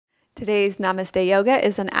Today's Namaste Yoga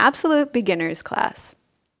is an absolute beginner's class.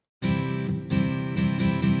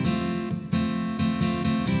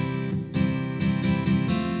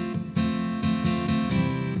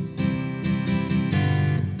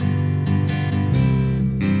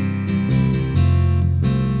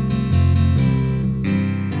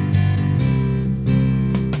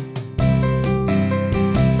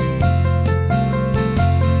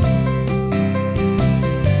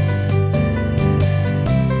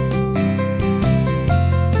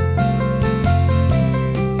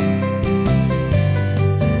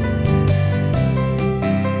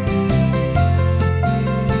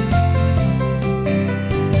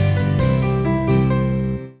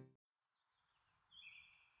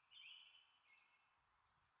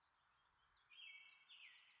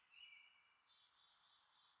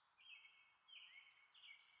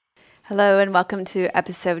 Hello and welcome to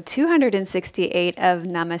episode 268 of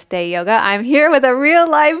Namaste Yoga. I'm here with a real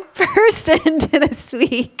live person this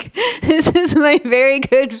week. This is my very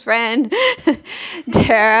good friend,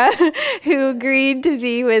 Tara, who agreed to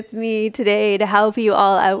be with me today to help you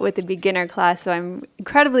all out with the beginner class. So I'm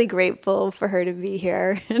incredibly grateful for her to be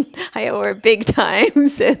here. I owe her big time.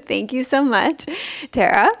 So thank you so much,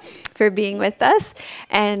 Tara, for being with us.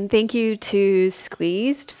 And thank you to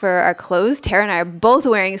Squeezed for our clothes. Tara and I are both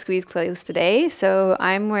wearing Squeezed clothes today. So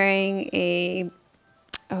I'm wearing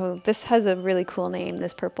this has a really cool name,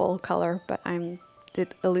 this purple color, but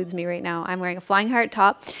it eludes me right now. I'm wearing a Flying Heart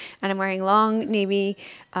top and I'm wearing long navy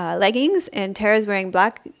leggings, and Tara's wearing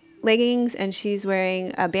black leggings and she's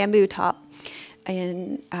wearing a bamboo top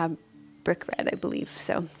in brick red, I believe.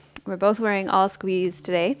 So we're both wearing all Squeezed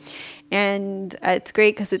today, and it's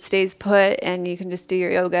great because it stays put and you can just do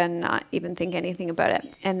your yoga and not even think anything about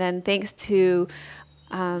it. And then thanks to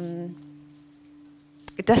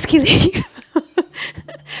Dusky Leaf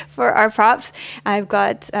for our props. I've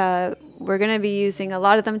got, we're going to be using a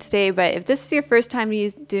lot of them today, but if this is your first time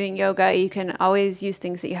doing yoga, you can always use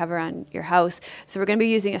things that you have around your house. So we're going to be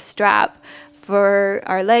using a strap for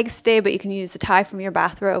our legs today, but you can use a tie from your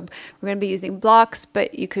bathrobe. We're going to be using blocks,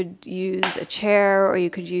 but you could use a chair or you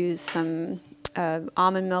could use some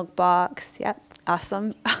almond milk box. Yep.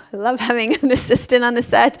 Awesome. I love having an assistant on the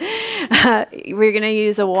set. We're going to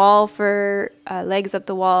use a wall for legs up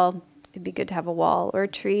the wall. It'd be good to have a wall or a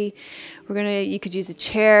tree. You could use a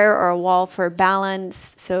chair or a wall for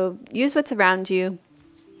balance. So use what's around you.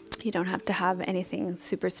 You don't have to have anything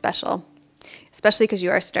super special, especially because you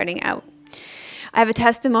are starting out. I have a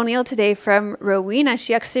testimonial today from Rowena.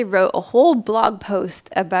 She actually wrote a whole blog post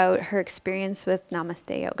about her experience with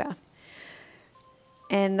Namaste Yoga.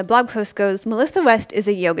 And the blog post goes, Melissa West is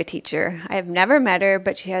a yoga teacher. I have never met her,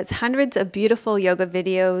 but she has hundreds of beautiful yoga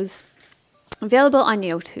videos available on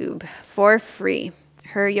YouTube for free.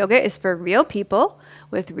 Her yoga is for real people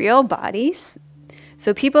with real bodies.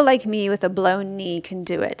 So people like me with a blown knee can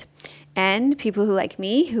do it. And people who like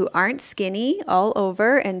me, who aren't skinny all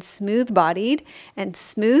over and smooth-bodied and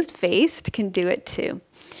smooth-faced, can do it too.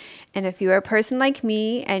 And if you are a person like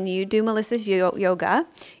me and you do Melissa's yoga,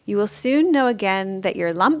 you will soon know again that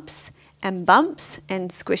your lumps and bumps and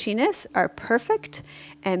squishiness are perfect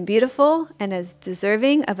and beautiful and as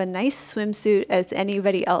deserving of a nice swimsuit as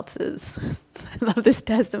anybody else's. I love this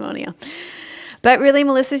testimonial. But really,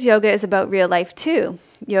 Melissa's yoga is about real life too.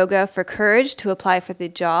 Yoga for courage to apply for the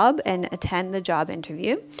job and attend the job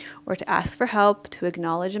interview, or to ask for help, to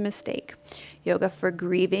acknowledge a mistake. Yoga for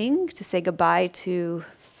grieving, to say goodbye to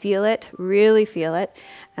feel it, really feel it,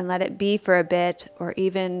 and let it be for a bit, or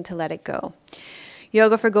even to let it go.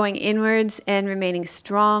 Yoga for going inwards and remaining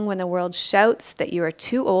strong when the world shouts that you are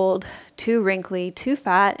too old, too wrinkly, too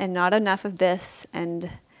fat, and not enough of this and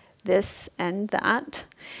that.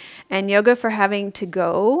 And yoga for having to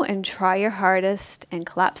go and try your hardest and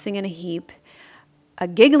collapsing in a heap, a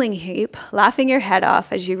giggling heap, laughing your head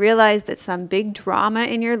off as you realize that some big drama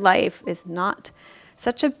in your life is not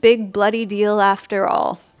such a big bloody deal after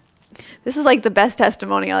all. This is like the best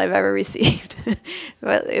testimonial I've ever received.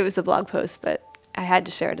 Well, it was a blog post, but I had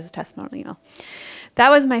to share it as a testimonial.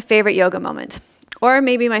 That was my favorite yoga moment. Or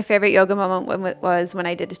maybe my favorite yoga moment was when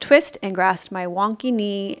I did a twist and grasped my wonky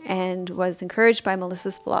knee and was encouraged by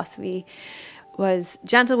Melissa's philosophy, was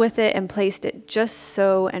gentle with it and placed it just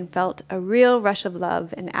so, and felt a real rush of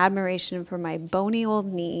love and admiration for my bony old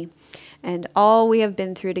knee and all we have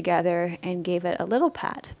been through together, and gave it a little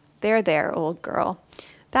pat. There, old girl.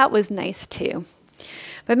 That was nice too.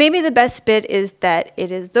 But maybe the best bit is that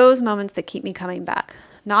it is those moments that keep me coming back.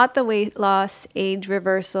 Not the weight loss, age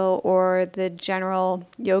reversal, or the general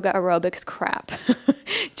yoga aerobics crap.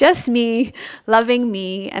 Just me, loving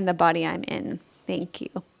me and the body I'm in. Thank you.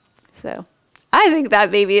 So I think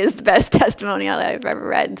that maybe is the best testimonial I've ever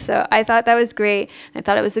read. So I thought that was great. I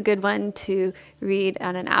thought it was a good one to read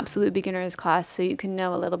on an absolute beginner's class so you can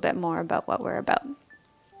know a little bit more about what we're about.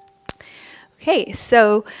 Okay,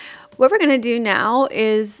 so what we're going to do now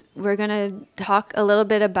is we're going to talk a little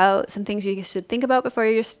bit about some things you should think about before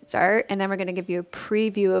you start, and then we're going to give you a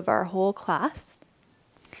preview of our whole class.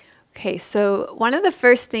 Okay, so one of the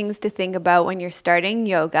first things to think about when you're starting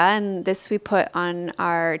yoga, and this we put on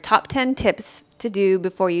our top 10 tips to do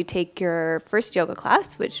before you take your first yoga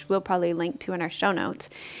class, which we'll probably link to in our show notes,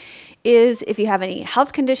 is if you have any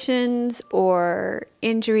health conditions or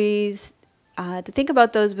injuries, to think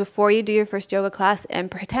about those before you do your first yoga class,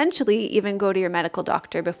 and potentially even go to your medical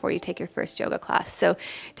doctor before you take your first yoga class. So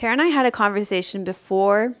Tara and I had a conversation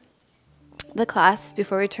before the class,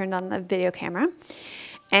 before we turned on the video camera,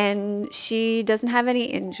 and she doesn't have any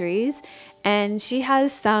injuries and she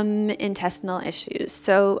has some intestinal issues.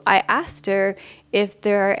 So I asked her if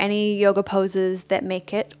there are any yoga poses that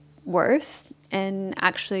make it worse, and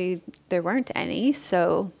actually there weren't any.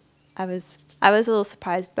 So I was a little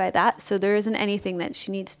surprised by that. So there isn't anything that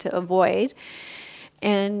she needs to avoid.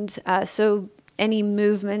 And so any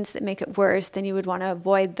movements that make it worse, then you would want to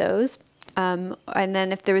avoid those. And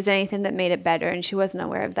then if there was anything that made it better, and she wasn't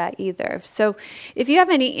aware of that either. So if you have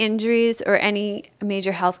any injuries or any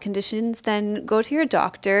major health conditions, then go to your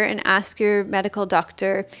doctor and ask your medical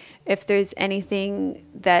doctor if there's anything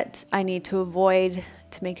that I need to avoid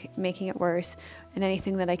to making it worse, and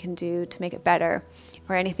anything that I can do to make it better,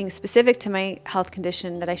 or anything specific to my health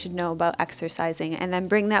condition that I should know about exercising, and then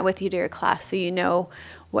bring that with you to your class so you know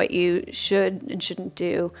what you should and shouldn't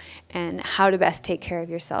do and how to best take care of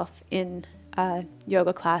yourself in a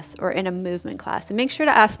yoga class or in a movement class. And make sure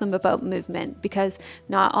to ask them about movement, because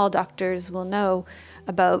not all doctors will know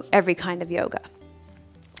about every kind of yoga.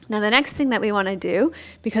 Now, the next thing that we want to do,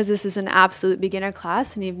 because this is an absolute beginner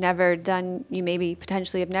class and you maybe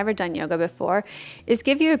potentially have never done yoga before, is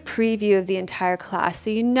give you a preview of the entire class so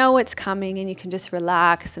you know what's coming and you can just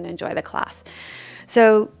relax and enjoy the class.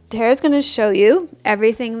 So Tara's going to show you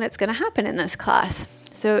everything that's going to happen in this class.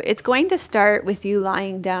 So it's going to start with you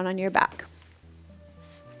lying down on your back.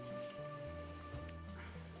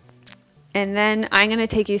 And then I'm going to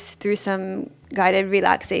take you through some guided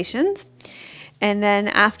relaxations. And then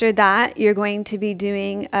after that, you're going to be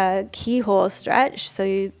doing a keyhole stretch.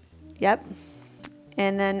 So yep.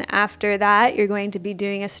 And then after that, you're going to be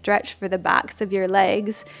doing a stretch for the backs of your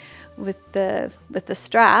legs with the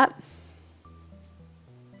strap.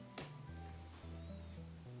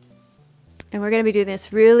 And we're going to be doing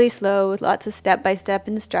this really slow with lots of step-by-step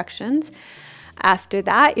instructions. After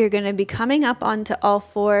that, you're going to be coming up onto all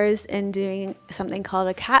fours and doing something called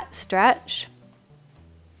a cat stretch.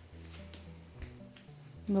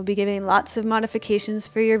 We'll be giving lots of modifications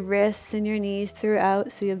for your wrists and your knees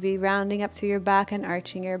throughout, so you'll be rounding up through your back and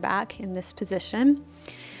arching your back in this position.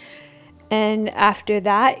 And after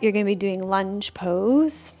that, you're going to be doing lunge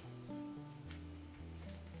pose.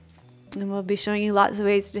 And we'll be showing you lots of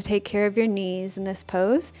ways to take care of your knees in this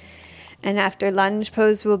pose. And after lunge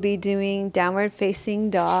pose, we'll be doing downward facing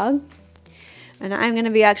dog. And I'm going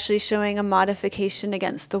to be actually showing a modification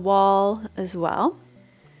against the wall as well.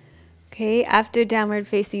 Okay, after downward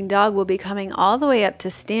facing dog, we'll be coming all the way up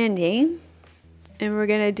to standing. And we're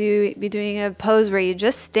going to be doing a pose where you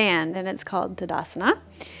just stand, and it's called Tadasana.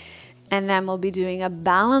 And then we'll be doing a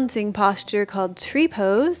balancing posture called tree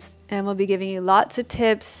pose. And we'll be giving you lots of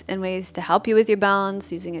tips and ways to help you with your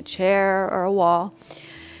balance using a chair or a wall.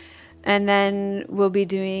 And then we'll be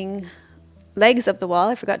doing legs up the wall.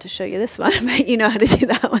 I forgot to show you this one, but you know how to do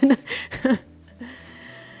that one.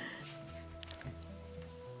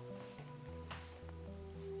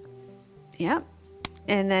 Yeah.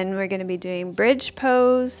 And then we're going to be doing bridge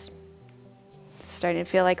pose. Starting to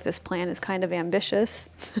feel like this plan is kind of ambitious.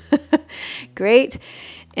 Great.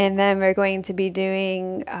 And then we're going to be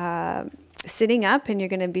doing sitting up, and you're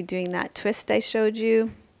going to be doing that twist I showed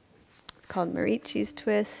you. It's called Marichi's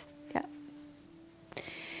twist. Yeah.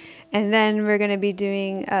 And then we're going to be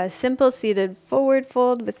doing a simple seated forward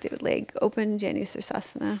fold with the leg open, Janu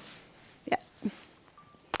Sirsasana. Yeah.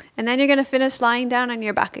 And then you're going to finish lying down on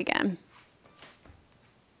your back again.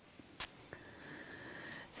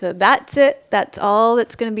 So that's it. That's all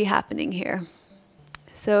that's going to be happening here.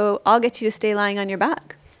 So I'll get you to stay lying on your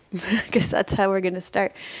back, because that's how we're going to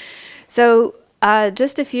start. So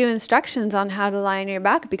just a few instructions on how to lie on your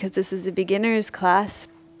back, because this is a beginner's class.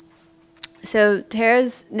 So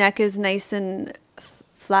Tara's neck is nice and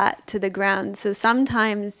flat to the ground. So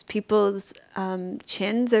sometimes people's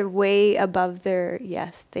chins are way above their,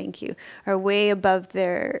 yes, thank you, are way above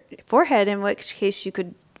their forehead, in which case you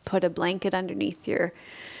could put a blanket underneath your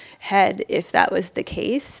head if that was the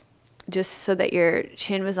case, just so that your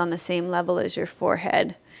chin was on the same level as your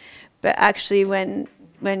forehead. But actually when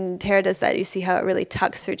Tara does that, you see how it really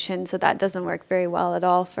tucks her chin, so that doesn't work very well at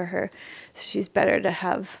all for her. So she's better to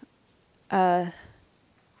have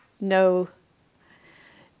no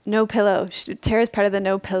pillow. Tara's part of the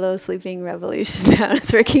no pillow sleeping revolution now.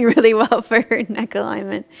 It's working really well for her neck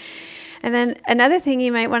alignment. And then another thing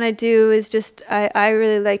you might want to do is just, I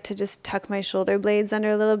really like to just tuck my shoulder blades under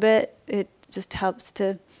a little bit. It just helps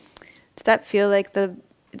to, does that feel like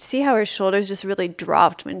see how her shoulders just really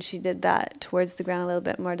dropped when she did that towards the ground a little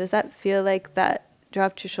bit more? Does that feel like that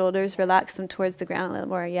dropped your shoulders, relax them towards the ground a little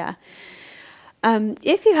more? Yeah.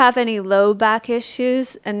 If you have any low back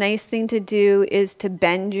issues, a nice thing to do is to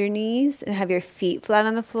bend your knees and have your feet flat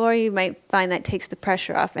on the floor. You might find that takes the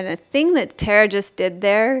pressure off. And a thing that Tara just did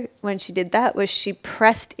there when she did that was she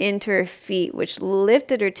pressed into her feet, which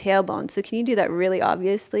lifted her tailbone. So can you do that really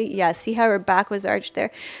obviously? Yeah, see how her back was arched there?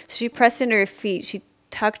 So she pressed into her feet. She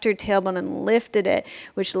tucked her tailbone and lifted it,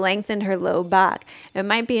 which lengthened her low back. It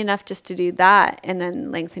might be enough just to do that and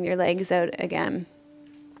then lengthen your legs out again.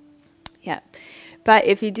 Yeah. But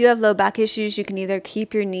if you do have low back issues, you can either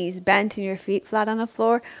keep your knees bent and your feet flat on the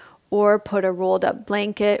floor, or put a rolled up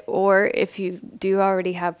blanket, or if you do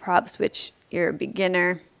already have props, which you're a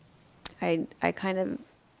beginner, I kind of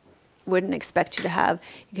wouldn't expect you to have,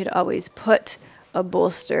 you could always put a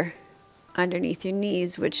bolster underneath your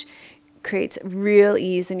knees, which creates real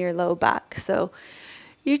ease in your low back. So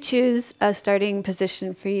you choose a starting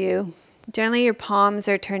position for you. Generally, your palms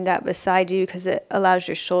are turned out beside you because it allows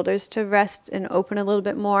your shoulders to rest and open a little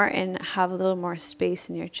bit more and have a little more space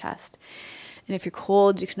in your chest. And if you're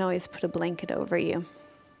cold, you can always put a blanket over you.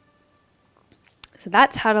 So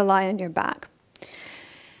that's how to lie on your back.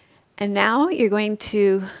 And now you're going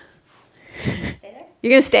to... Stay there?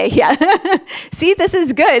 You're going to stay, yeah. See, this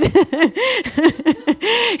is good.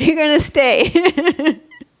 You're going to stay.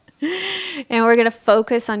 And we're going to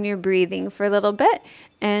focus on your breathing for a little bit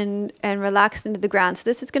and relax into the ground. So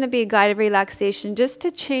this is going to be a guided relaxation just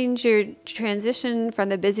to change your transition from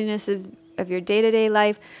the busyness of your day-to-day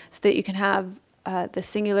life so that you can have the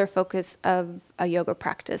singular focus of a yoga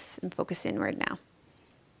practice and focus inward now.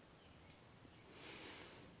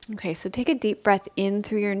 Okay, so take a deep breath in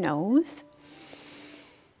through your nose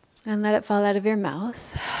and let it fall out of your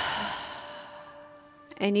mouth.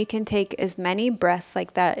 And you can take as many breaths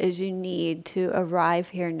like that as you need to arrive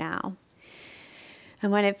here now.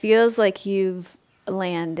 And when it feels like you've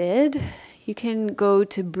landed, you can go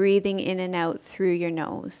to breathing in and out through your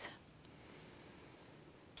nose.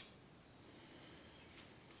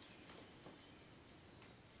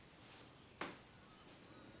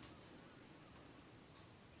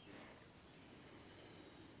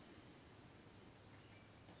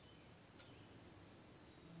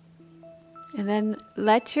 And then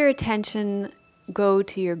let your attention go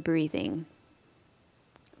to your breathing.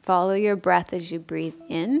 Follow your breath as you breathe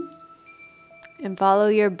in, and follow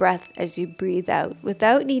your breath as you breathe out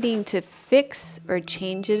without needing to fix or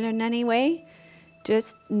change it in any way.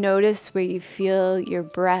 Just notice where you feel your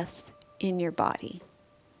breath in your body.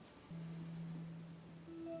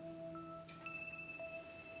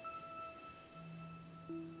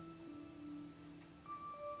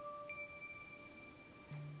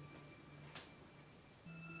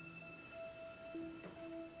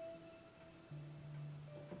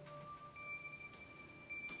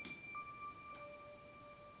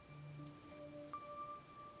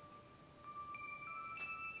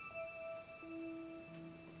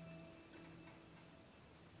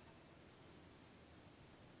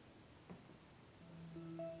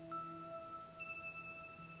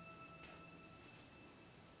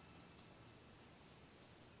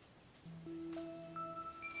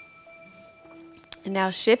 And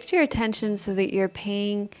now shift your attention so that you're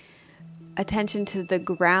paying attention to the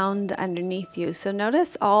ground underneath you. So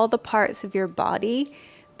notice all the parts of your body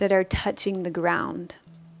that are touching the ground.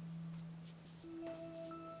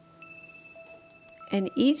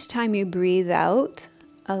 And each time you breathe out,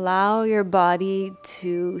 allow your body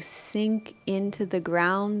to sink into the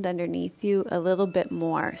ground underneath you a little bit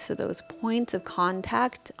more. So those points of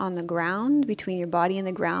contact on the ground between your body and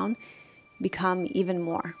the ground become even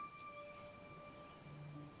more.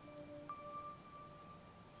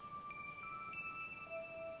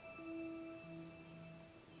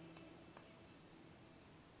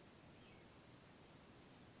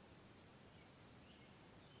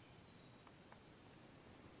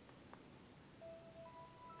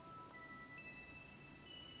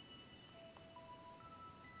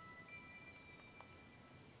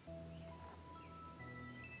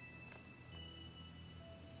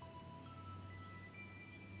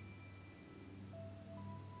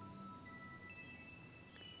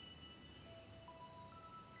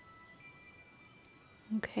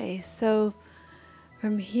 Okay, so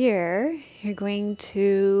from here, you're going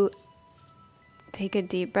to take a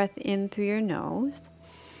deep breath in through your nose.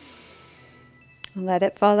 Let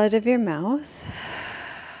it fall out of your mouth.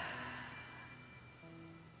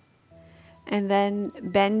 And then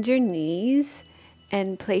bend your knees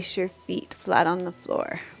and place your feet flat on the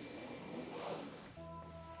floor.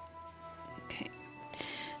 Okay.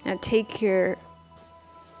 Now take your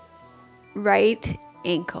right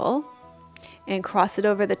ankle and cross it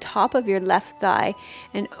over the top of your left thigh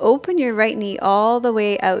and open your right knee all the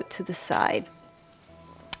way out to the side.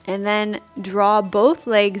 And then draw both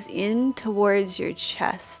legs in towards your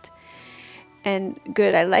chest. And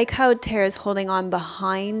good, I like how Tara's holding on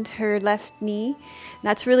behind her left knee.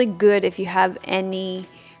 That's really good if you have any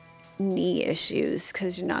knee issues,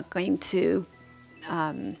 because you're not going to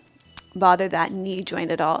bother that knee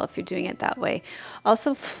joint at all if you're doing it that way.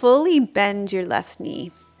 Also, fully bend your left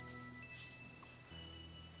knee.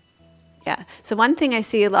 Yeah, so one thing I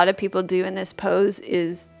see a lot of people do in this pose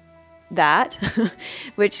is that,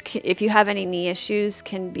 which if you have any knee issues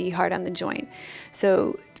can be hard on the joint.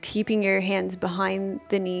 So keeping your hands behind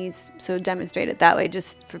the knees, so demonstrate it that way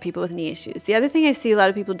just for people with knee issues. The other thing I see a lot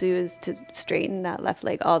of people do is to straighten that left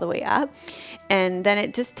leg all the way up, and then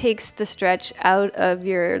it just takes the stretch out of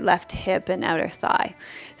your left hip and outer thigh.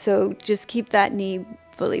 So just keep that knee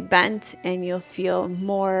fully bent and you'll feel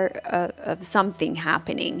more of something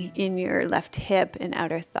happening in your left hip and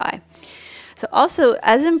outer thigh. So also,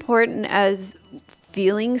 as important as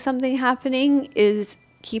feeling something happening is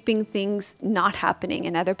keeping things not happening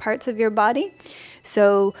in other parts of your body.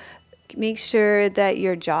 So make sure that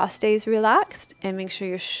your jaw stays relaxed and make sure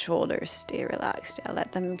your shoulders stay relaxed.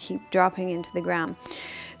 Let them keep dropping into the ground.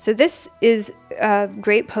 So this is a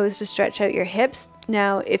great pose to stretch out your hips.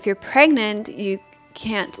 Now, if you're pregnant, you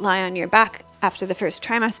can't lie on your back after the first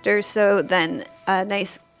trimester, so then a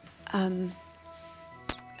nice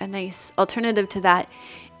alternative to that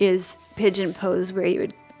is pigeon pose, where you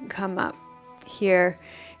would come up here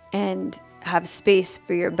and have space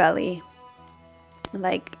for your belly,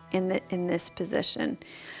 like in this position.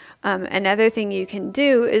 Another thing you can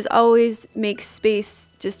do is always make space,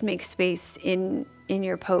 just make space in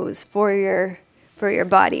your pose for your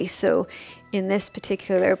body. So in this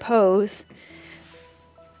particular pose,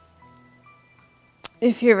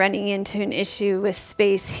 if you're running into an issue with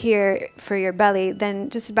space here for your belly, then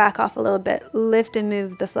just back off a little bit, lift and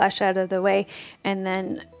move the flesh out of the way, and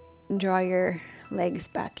then draw your legs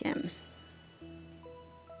back in.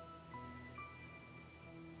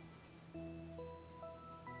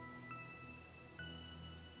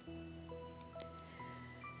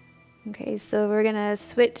 Okay, so we're gonna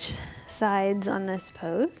switch sides on this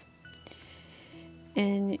pose.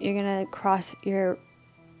 And you're gonna cross your,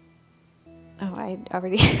 oh,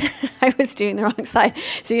 I was doing the wrong side.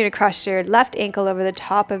 So you're gonna cross your left ankle over the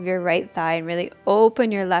top of your right thigh and really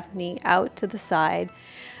open your left knee out to the side.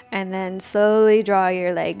 And then slowly draw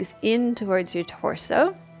your legs in towards your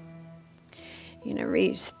torso. You're gonna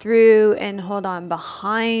reach through and hold on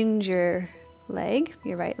behind your leg,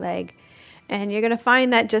 your right leg. And you're gonna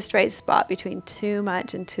find that just right spot between too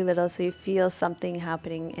much and too little, so you feel something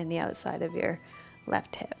happening in the outside of your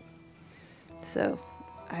left hip. So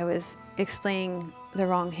I was explaining the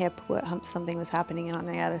wrong hip, what something was happening on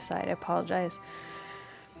the other side. I apologize.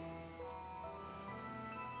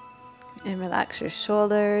 And relax your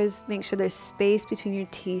shoulders. Make sure there's space between your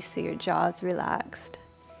teeth so your jaw is relaxed.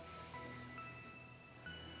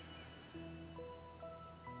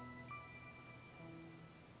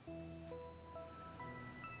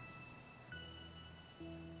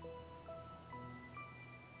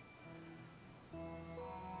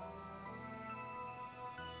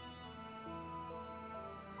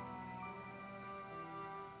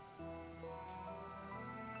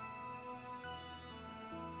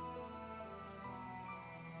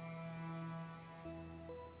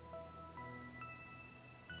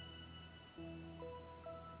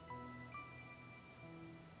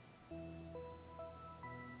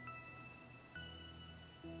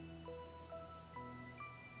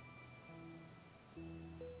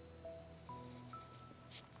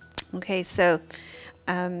 Okay, so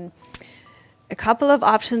a couple of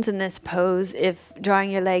options in this pose if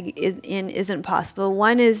drawing your leg in isn't possible.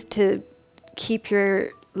 One is to keep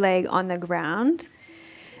your leg on the ground.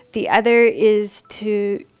 The other is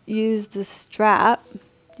to use the strap.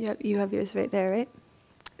 You have yours right there, right?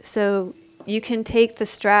 So you can take the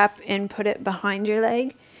strap and put it behind your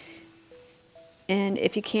leg. And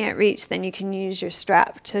if you can't reach, then you can use your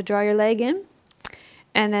strap to draw your leg in.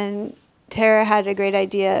 And then Tara had a great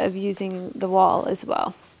idea of using the wall as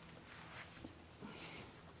well.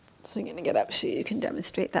 So I'm going to get up so you can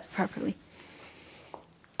demonstrate that properly.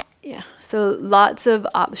 Yeah, so lots of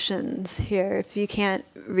options here if you can't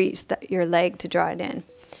reach your leg to draw it in.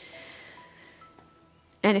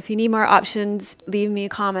 And if you need more options, leave me a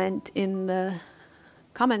comment in the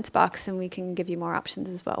comments box and we can give you more options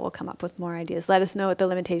as well. We'll come up with more ideas. Let us know what the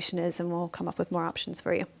limitation is and we'll come up with more options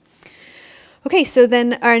for you. Okay, so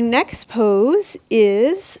then our next pose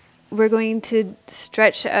is we're going to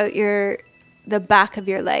stretch out the back of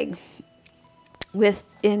your leg.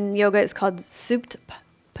 In yoga, it's called Supta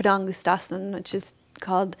Padangusthasana, which is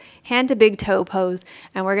called hand to big toe pose.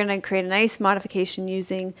 And we're going to create a nice modification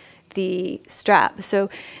using the strap. So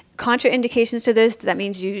contraindications to this, that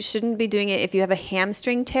means you shouldn't be doing it if you have a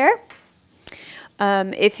hamstring tear.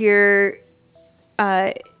 If you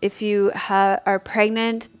are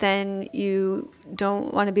pregnant, then you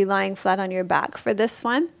don't want to be lying flat on your back for this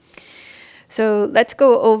one. So let's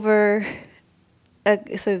go over.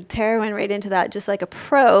 So Tara went right into that just like a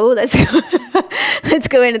pro. Let's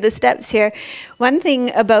go into the steps here. One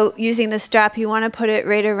thing about using the strap, you want to put it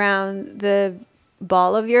right around the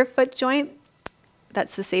ball of your foot joint.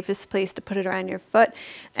 That's the safest place to put it around your foot.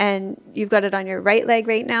 And you've got it on your right leg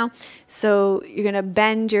right now. So you're going to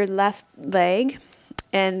bend your left leg.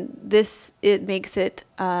 And it makes it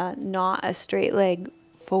not a straight leg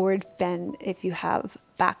forward bend if you have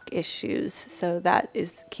back issues. So that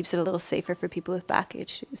keeps it a little safer for people with back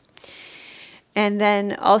issues. And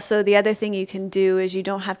then also the other thing you can do is you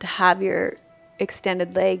don't have to have your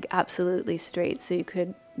extended leg absolutely straight. So you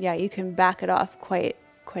can back it off quite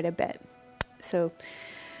a bit. So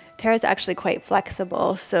Tara's actually quite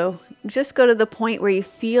flexible. So just go to the point where you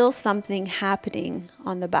feel something happening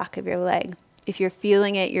on the back of your leg. If you're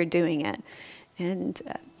feeling it, you're doing it. And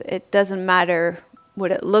it doesn't matter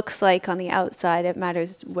what it looks like on the outside. It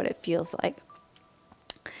matters what it feels like.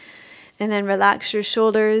 And then relax your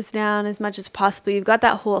shoulders down as much as possible. You've got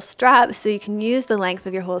that whole strap, so you can use the length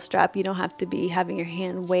of your whole strap. You don't have to be having your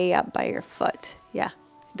hand way up by your foot. Yeah,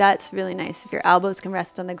 that's really nice. If your elbows can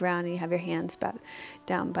rest on the ground and you have your hands back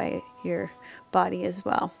down by your body as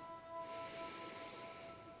well.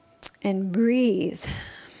 And breathe.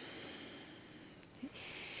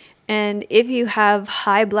 And if you have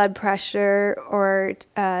high blood pressure or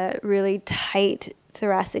really tight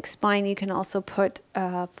thoracic spine, you can also put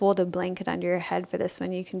a folded blanket under your head for this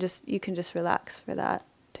one. You can just relax for that.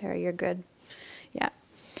 Tara, you're good. Yeah.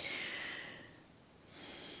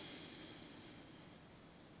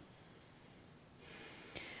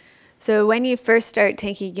 So when you first start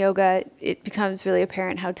taking yoga, it becomes really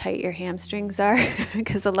apparent how tight your hamstrings are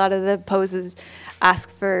because a lot of the poses ask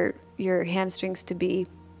for your hamstrings to be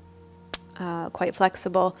quite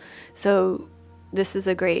flexible. So this is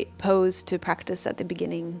a great pose to practice at the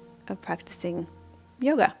beginning of practicing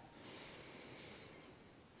yoga.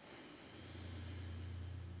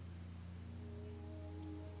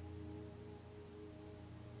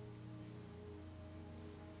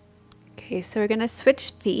 Okay, so we're going to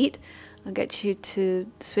switch feet. I'll get you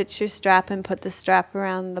to switch your strap and put the strap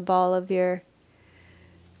around the ball of your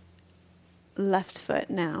left foot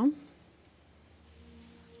now.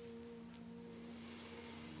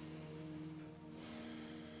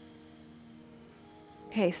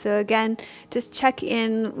 Okay, so again, just check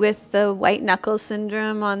in with the white knuckle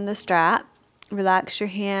syndrome on the strap. Relax your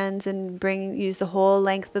hands and use the whole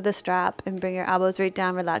length of the strap and bring your elbows right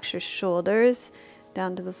down. Relax your shoulders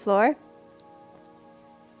down to the floor.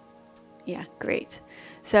 Yeah, great.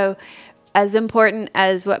 So as important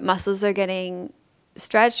as what muscles are getting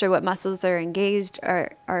stretched or what muscles are engaged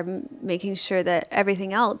are making sure that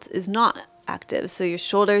everything else is not active. So your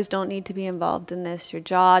shoulders don't need to be involved in this. Your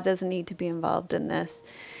jaw doesn't need to be involved in this.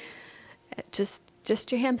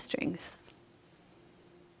 Just your hamstrings.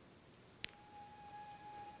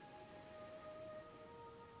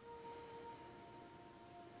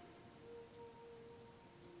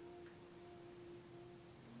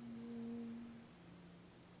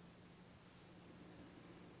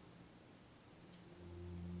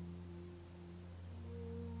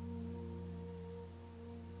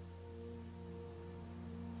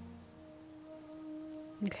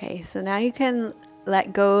 Okay, so now you can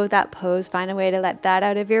let go of that pose, find a way to let that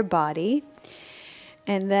out of your body,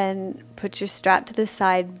 and then put your strap to the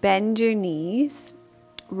side, bend your knees,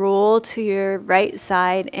 roll to your right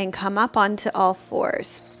side, and come up onto all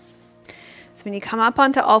fours. So when you come up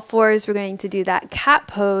onto all fours, we're going to do that cat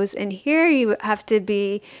pose, and here you have to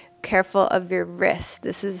be careful of your wrists.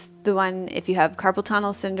 This is the one, if you have carpal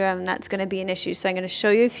tunnel syndrome, that's going to be an issue. So I'm going to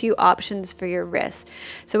show you a few options for your wrists.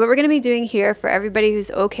 So what we're going to be doing here, for everybody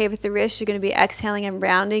who's okay with the wrists, you're going to be exhaling and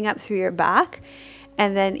rounding up through your back,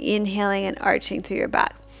 and then inhaling and arching through your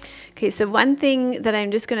back. Okay, so one thing that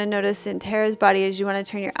I'm just going to notice in Tara's body is you want to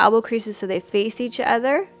turn your elbow creases so they face each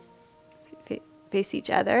other. Face each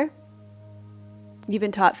other. You've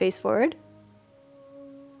been taught face forward?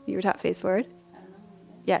 You were taught face forward?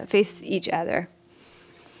 Yeah, face each other.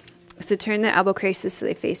 So turn the elbow creases so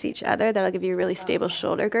they face each other. That'll give you a really stable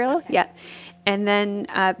shoulder girdle. Okay. Yeah. And then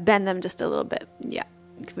bend them just a little bit. Yeah.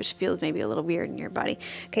 Which feels maybe a little weird in your body.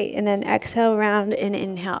 Okay, and then exhale, round, and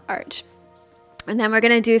inhale, arch. And then we're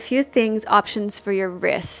going to do a few things, options for your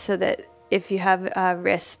wrists, so that if you have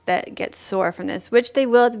wrists that get sore from this, which they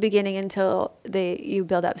will at the beginning until you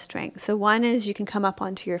build up strength. So one is you can come up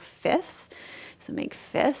onto your fists. So make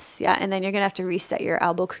fists, yeah, and then you're going to have to reset your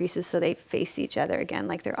elbow creases so they face each other again,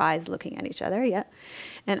 like their eyes looking at each other, yeah.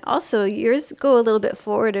 And also, yours go a little bit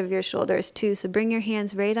forward of your shoulders too, so bring your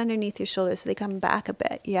hands right underneath your shoulders so they come back a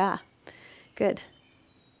bit, yeah. Good.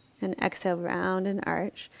 And exhale, round and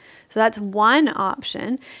arch. So that's one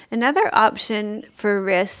option. Another option for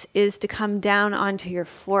wrists is to come down onto your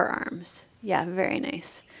forearms. Yeah, very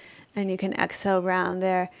nice. And you can exhale, round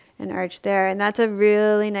there and arch there, and that's a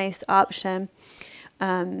really nice option.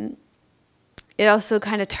 It also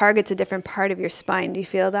kind of targets a different part of your spine. Do you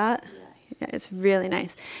feel that? Yeah, it's really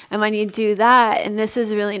nice. And when you do that, and this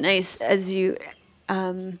is really nice as you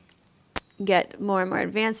get more and more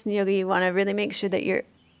advanced in yoga, you want to really make sure that your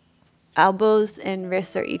elbows and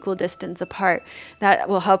wrists are equal distance apart. That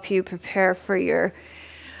will help you prepare for your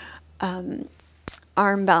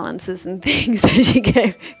arm balances and things as you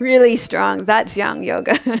get really strong. That's yang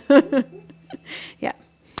yoga. Yeah.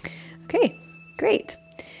 Okay, great.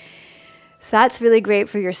 So that's really great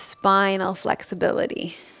for your spinal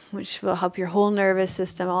flexibility, which will help your whole nervous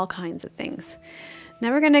system, all kinds of things.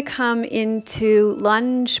 Now we're going to come into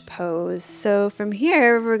lunge pose. So from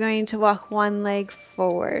here, we're going to walk one leg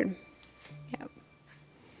forward. Yep.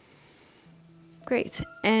 Great.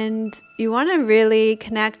 And you want to really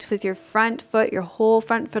connect with your front foot, your whole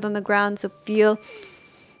front foot on the ground. So feel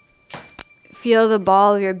the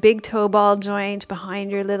ball of your big toe ball joint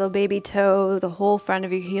behind your little baby toe, the whole front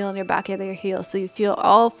of your heel and your back of your heel. So you feel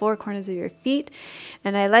all four corners of your feet.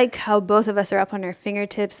 And I like how both of us are up on our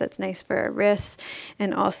fingertips. That's nice for our wrists.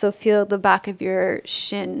 And also feel the back of your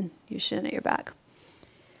shin at your back.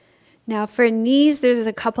 Now for knees, there's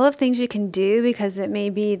a couple of things you can do because it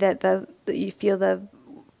may be that you feel the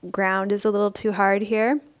ground is a little too hard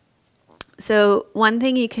here. So one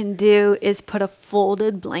thing you can do is put a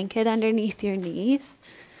folded blanket underneath your knees.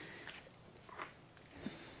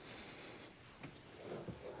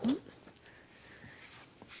 Oops.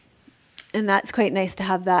 And that's quite nice to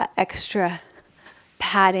have that extra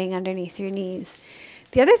padding underneath your knees.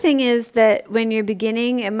 The other thing is that when you're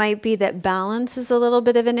beginning, it might be that balance is a little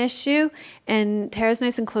bit of an issue. And Tara's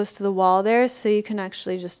nice and close to the wall there, so you can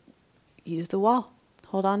actually just use the wall.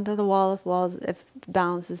 Hold on to the wall if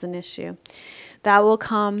balance is an issue. That will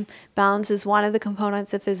come. Balance is one of the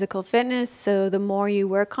components of physical fitness, so the more you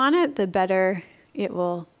work on it, the better it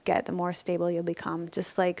will get, the more stable you'll become.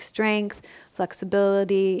 Just like strength,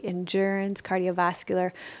 flexibility, endurance,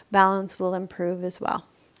 cardiovascular, balance will improve as well.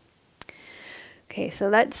 Okay, so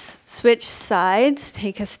let's switch sides.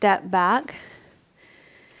 Take a step back,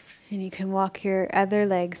 and you can walk your other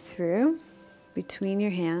leg through between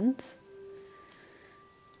your hands.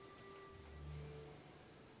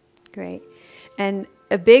 Great. And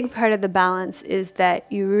a big part of the balance is that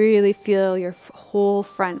you really feel your whole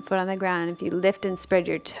front foot on the ground. If you lift and spread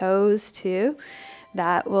your toes too,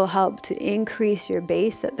 that will help to increase your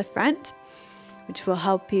base at the front, which will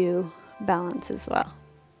help you balance as well.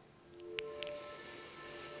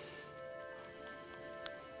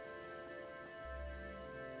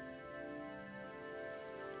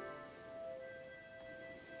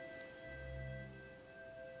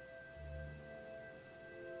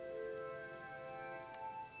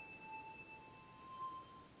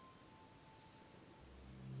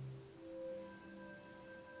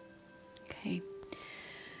 Okay,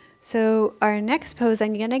 so our next pose,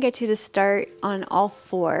 I'm going to get you to start on all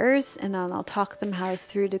fours, and then I'll talk them how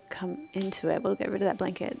through to come into it. We'll get rid of that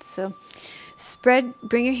blanket. So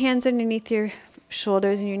bring your hands underneath your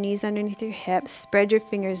shoulders and your knees underneath your hips. Spread your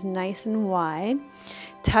fingers nice and wide.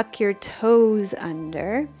 Tuck your toes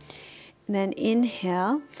under. And then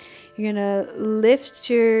inhale. You're going to lift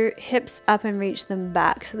your hips up and reach them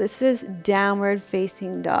back. So this is downward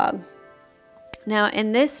facing dog. Now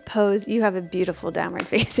in this pose, you have a beautiful downward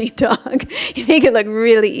facing dog. You make it look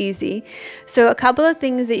really easy. So a couple of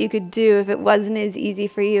things that you could do if it wasn't as easy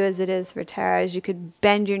for you as it is for Tara is you could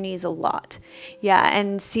bend your knees a lot. Yeah,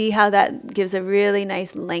 and see how that gives a really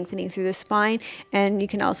nice lengthening through the spine. And you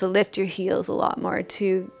can also lift your heels a lot more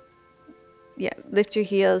to lift your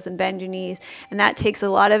heels and bend your knees. And that takes a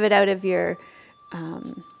lot of it out of your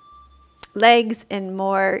legs and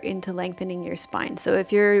more into lengthening your spine. So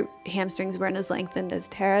if your hamstrings weren't as lengthened as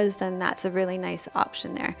Tara's, then that's a really nice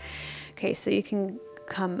option there. Okay, so you can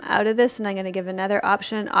come out of this, and I'm going to give another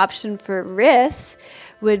option. Option for wrists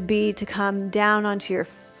would be to come down onto your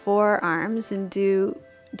forearms and do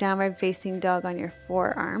downward facing dog on your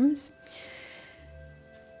forearms.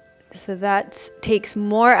 So that takes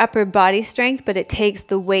more upper body strength, but it takes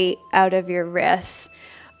the weight out of your wrists.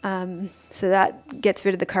 So that gets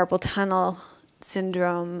rid of the carpal tunnel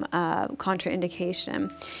syndrome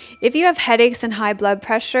contraindication. If you have headaches and high blood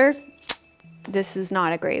pressure, this is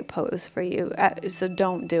not a great pose for you, so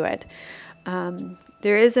don't do it.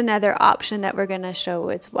 There is another option that we're going to show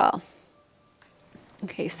as well.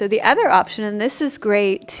 Okay, so the other option, and this is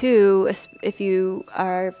great too, if you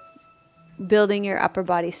are building your upper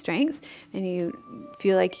body strength and you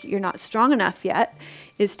feel like you're not strong enough yet,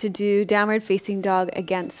 is to do downward facing dog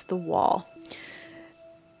against the wall.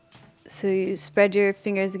 So you spread your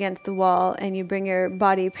fingers against the wall and you bring your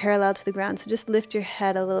body parallel to the ground. So just lift your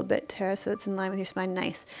head a little bit, Tara, so it's in line with your spine.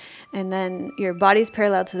 Nice. And then your body's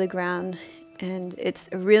parallel to the ground, and it's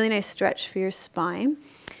a really nice stretch for your spine.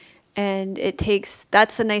 And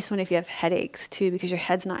that's a nice one if you have headaches too, because your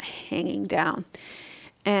head's not hanging down.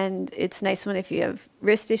 And it's nice one if you have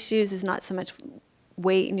wrist issues. There's not so much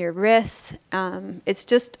weight in your wrists. It's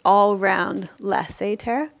just all around less, eh,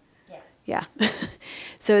 Tara? Yeah.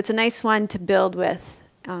 So it's a nice one to build with.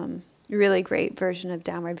 Really great version of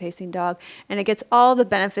downward facing dog. And it gets all the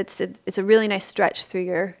benefits. It's a really nice stretch through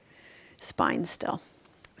your spine still.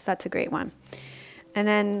 So that's a great one. And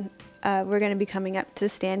then we're going to be coming up to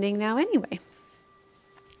standing now anyway.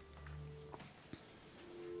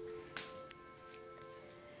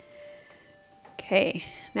 Okay,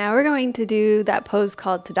 now we're going to do that pose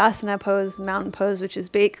called Tadasana pose, mountain pose, which is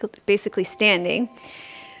basically standing.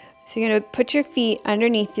 So you're going to put your feet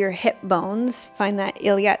underneath your hip bones, find that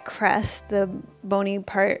iliac crest, the bony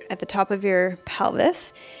part at the top of your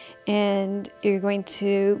pelvis, and you're going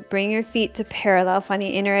to bring your feet to parallel, find the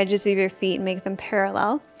inner edges of your feet and make them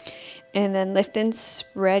parallel. And then lift and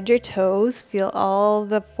spread your toes. Feel all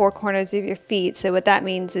the four corners of your feet. So what that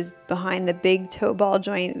means is behind the big toe ball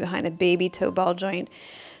joint, behind the baby toe ball joint,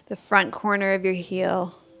 the front corner of your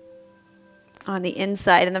heel on the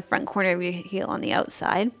inside and the front corner of your heel on the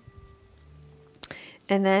outside.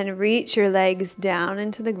 And then reach your legs down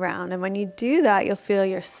into the ground. And when you do that, you'll feel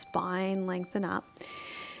your spine lengthen up.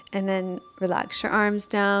 And then relax your arms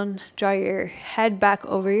down, draw your head back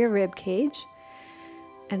over your rib cage.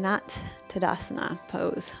 And that's Tadasana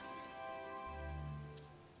pose.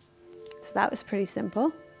 So that was pretty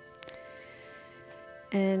simple.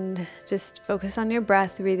 And just focus on your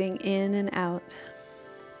breath, breathing in and out.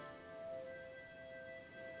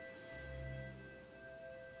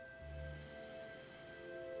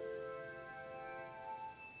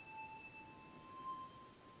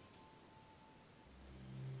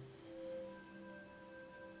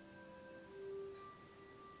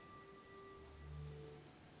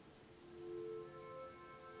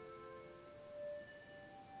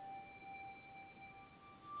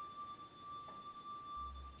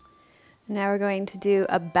 Now we're going to do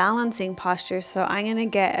a balancing posture. So I'm going to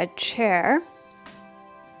get a chair.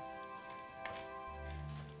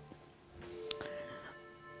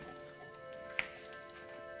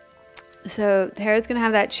 So Tara's going to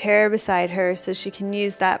have that chair beside her so she can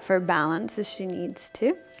use that for balance if she needs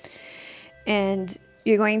to. And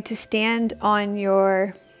you're going to stand on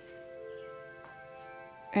your,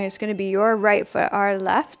 it's going to be your right foot, our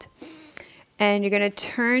left. And you're going to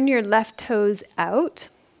turn your left toes out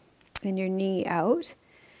and your knee out,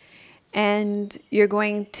 and you're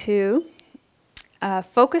going to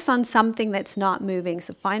focus on something that's not moving.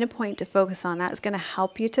 So find a point to focus on. That's going to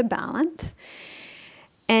help you to balance.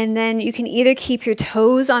 And then you can either keep your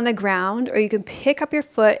toes on the ground, or you can pick up your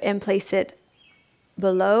foot and place it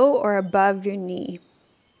below or above your knee.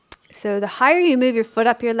 So the higher you move your foot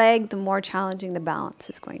up your leg, the more challenging the balance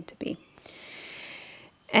is going to be.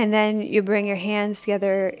 And then you bring your hands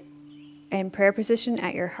together in prayer position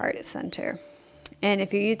at your heart center. And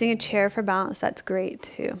if you're using a chair for balance, that's great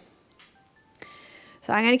too.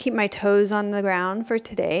 So I'm going to keep my toes on the ground for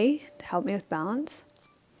today to help me with balance.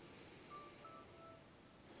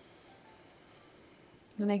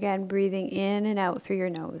 And again, breathing in and out through your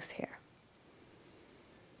nose here.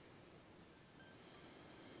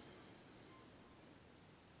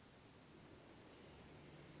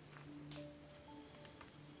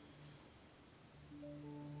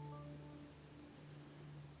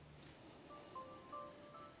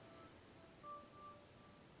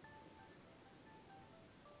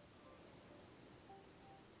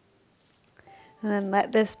 And then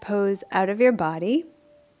let this pose out of your body.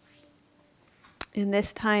 And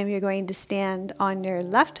this time you're going to stand on your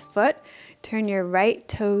left foot, turn your right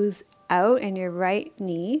toes out and your right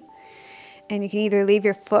knee. And you can either leave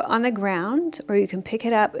your foot on the ground or you can pick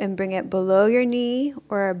it up and bring it below your knee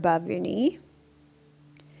or above your knee.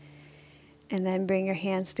 And then bring your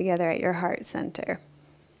hands together at your heart center.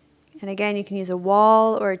 And again, you can use a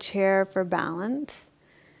wall or a chair for balance.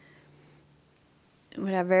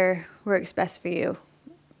 Whatever works best for you.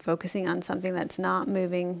 Focusing on something that's not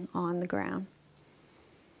moving on the ground.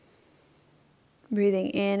 Breathing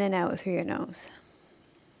in and out through your nose.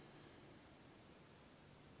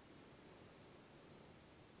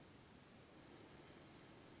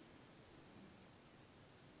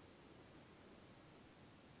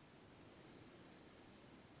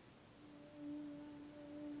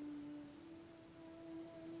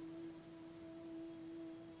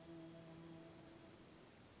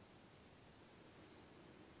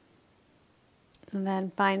 And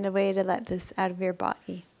then find a way to let this out of your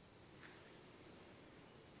body.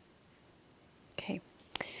 Okay.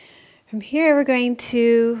 From here I'm going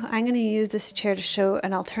to use this chair to show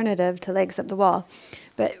an alternative to legs up the wall.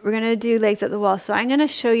 But we're going to do legs up the wall. So I'm going to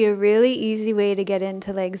show you a really easy way to get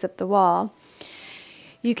into legs up the wall.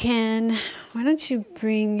 You can, why don't you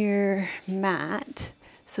bring your mat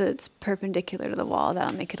so it's perpendicular to the wall.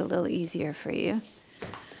 That'll make it a little easier for you.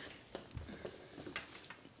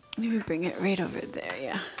 Maybe bring it right over there,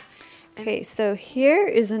 yeah. Okay, so here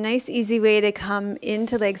is a nice easy way to come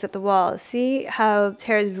into legs up the wall. See how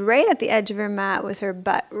Tara's right at the edge of her mat with her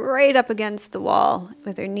butt right up against the wall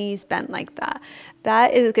with her knees bent like that.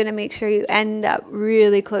 That is going to make sure you end up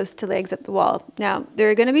really close to legs up the wall. Now,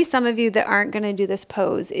 there are going to be some of you that aren't going to do this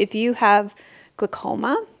pose. If you have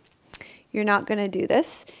glaucoma, you're not going to do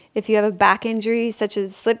this. If you have a back injury such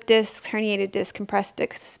as slip discs, herniated disc, compressed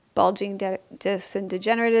discs, bulging discs, and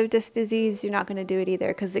degenerative disc disease, you're not going to do it either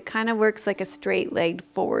because it kind of works like a straight-legged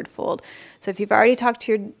forward fold. So if you've already talked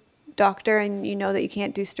to your doctor and you know that you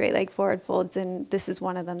can't do straight-leg forward folds, then this is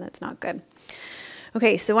one of them that's not good.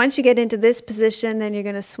 Okay, so once you get into this position, then you're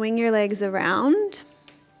going to swing your legs around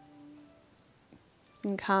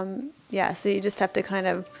and come, yeah, so you just have to kind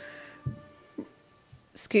of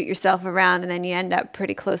scoot yourself around and then you end up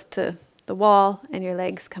pretty close to the wall and your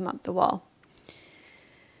legs come up the wall.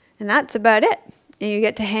 And that's about it. And you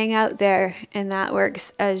get to hang out there and that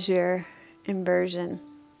works as your inversion.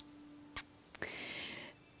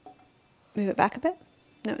 Move it back a bit.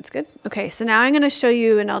 No, it's good. Okay, so now I'm going to show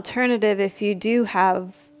you an alternative if you do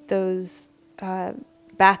have those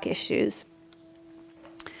back issues.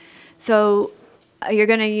 So you're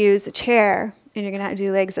going to use a chair and you're going to have to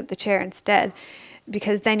do legs up the chair instead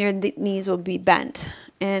because then your knees will be bent.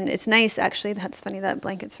 And it's nice, actually, that's funny, that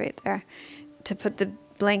blanket's right there, to put the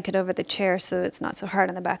blanket over the chair so it's not so hard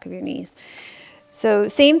on the back of your knees. So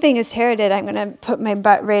same thing as Tara did. I'm going to put my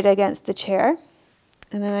butt right against the chair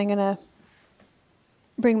and then I'm going to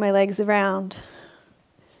bring my legs around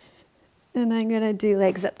and I'm going to do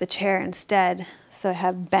legs up the chair instead so I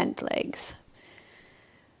have bent legs.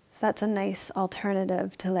 So that's a nice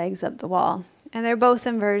alternative to legs up the wall. And they're both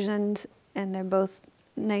inversions and they're both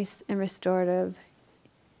nice and restorative.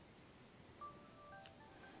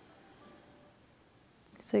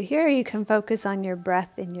 So here you can focus on your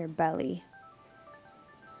breath in your belly.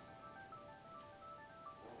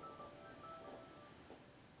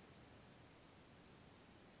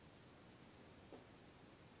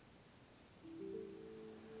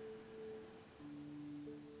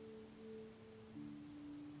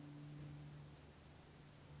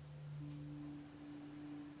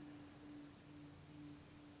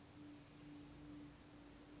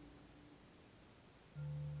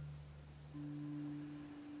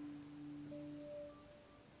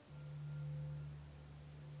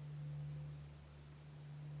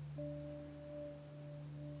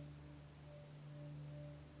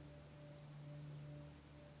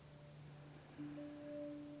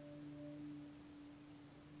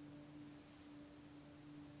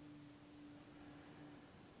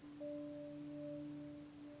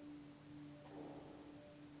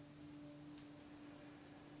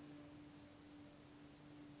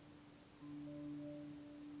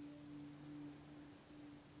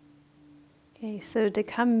 Okay, so to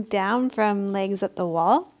come down from legs up the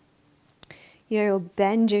wall, you'll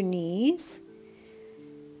bend your knees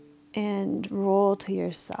and roll to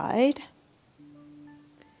your side.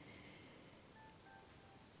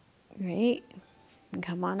 Great. And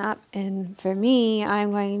come on up. And for me,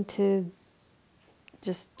 I'm going to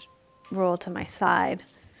just roll to my side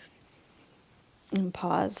and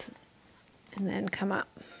pause and then come up.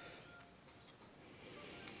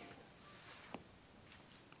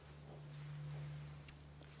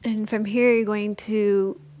 And from here, you're going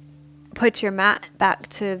to put your mat back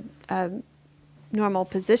to normal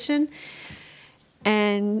position,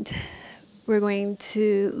 and we're going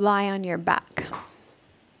to lie on your back.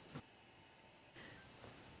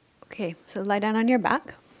 Okay, so lie down on your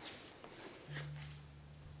back.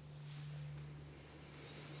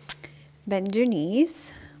 Bend your knees,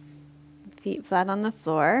 feet flat on the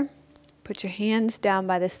floor. Put your hands down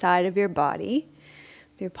by the side of your body,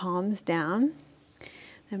 with your palms down.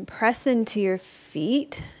 Then press into your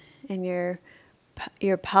feet, and your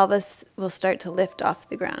pelvis will start to lift off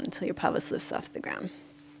the ground until your pelvis lifts off the ground.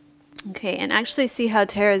 Okay, and actually see how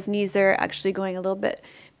Tara's knees are actually going a little bit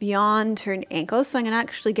beyond her ankles. So I'm going to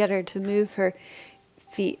actually get her to move her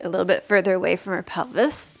feet a little bit further away from her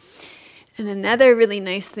pelvis. And another really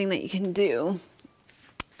nice thing that you can do,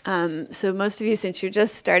 so most of you, since you're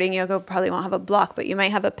just starting yoga, probably won't have a block, but you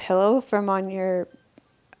might have a pillow from on your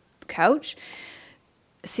couch.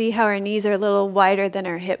 See how our knees are a little wider than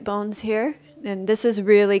our hip bones here? And this is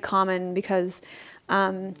really common because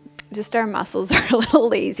just our muscles are a little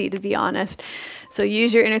lazy, to be honest. So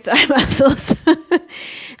use your inner thigh muscles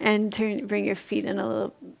and bring your feet in a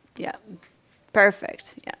little, yeah,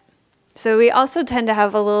 perfect, yeah. So we also tend to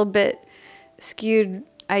have a little bit skewed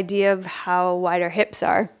idea of how wide our hips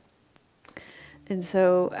are. And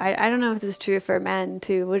so I don't know if this is true for men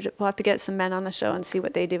too. We'll have to get some men on the show and see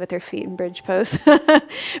what they do with their feet in bridge pose.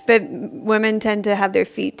 But women tend to have their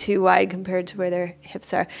feet too wide compared to where their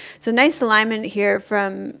hips are. So nice alignment here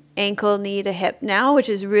from ankle, knee to hip now, which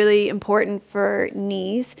is really important for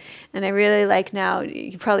knees. And I really like now,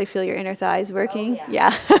 you probably feel your inner thighs working. Oh,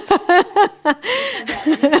 yeah.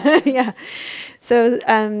 Yeah. Yeah. So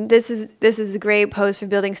this is a great pose for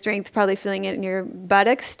building strength, probably feeling it in your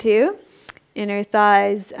buttocks too. Inner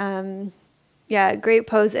thighs, yeah, great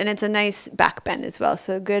pose, and it's a nice back bend as well,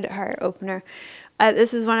 so good heart opener.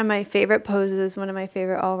 This is one of my favorite poses, one of my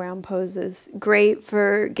favorite all-round poses. Great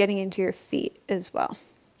for getting into your feet as well.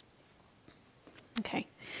 Okay,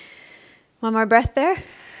 one more breath there.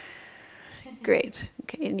 Great,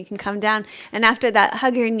 okay, and you can come down, and after that,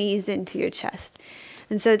 hug your knees into your chest.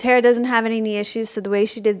 And so Tara doesn't have any knee issues, so the way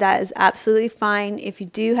she did that is absolutely fine. If you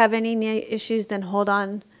do have any knee issues, then hold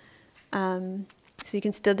on. So you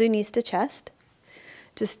can still do knees to chest.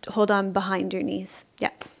 Just hold on behind your knees.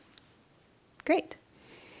 Yep. Great.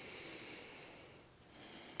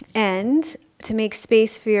 And to make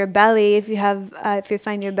space for your belly, if you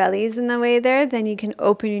find your belly is in the way there, then you can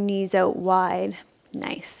open your knees out wide.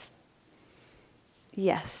 Nice.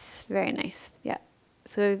 Yes, very nice. Yeah.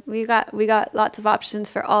 So we got lots of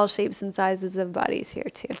options for all shapes and sizes of bodies here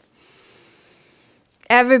too.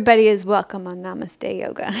 Everybody is welcome on Namaste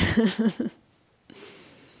Yoga.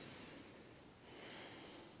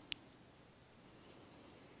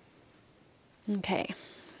 Okay.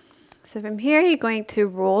 So from here, you're going to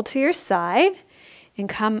roll to your side and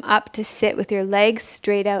come up to sit with your legs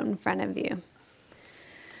straight out in front of you.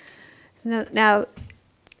 Now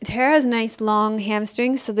Tara has nice long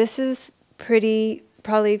hamstrings, so this is probably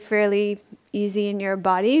fairly easy in your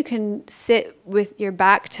body. You can sit with your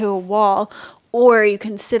back to a wall, or you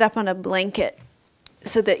can sit up on a blanket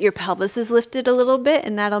so that your pelvis is lifted a little bit,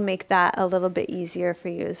 and that'll make that a little bit easier for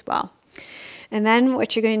you as well. And then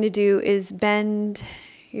what you're going to do is bend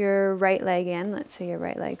your right leg in. Let's say your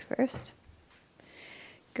right leg first.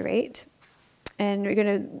 Great. And we're going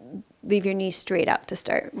to leave your knee straight up to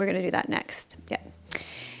start. We're going to do that next. Yeah.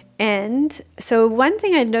 And so one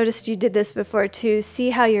thing I noticed you did this before too,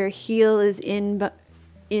 see how your heel is in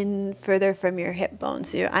further from your hip bone.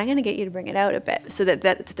 So I'm going to get you to bring it out a bit so that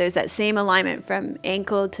there's that same alignment from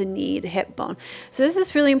ankle to knee to hip bone. So this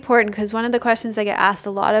is really important because one of the questions I get asked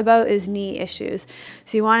a lot about is knee issues.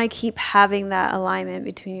 So you want to keep having that alignment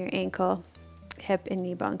between your ankle, hip, and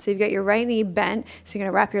knee bone. So you've got your right knee bent. So you're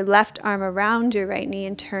going to wrap your left arm around your right knee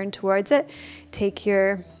and turn towards it. Take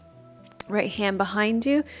your right hand behind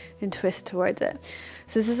you and twist towards it.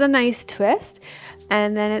 So this is a nice twist.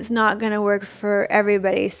 And then it's not going to work for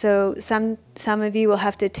everybody. So some of you will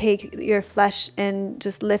have to take your flesh and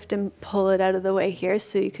just lift and pull it out of the way here.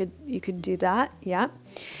 So you could do that, yeah.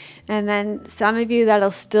 And then some of you, that'll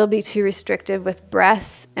still be too restrictive with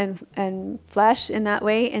breasts and flesh in that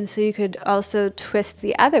way. And so you could also twist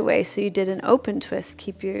the other way. So you did an open twist,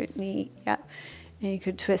 keep your knee, yeah. And you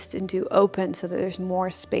could twist and do open so that there's more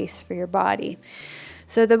space for your body.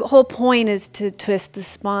 So the whole point is to twist the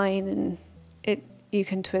spine, and you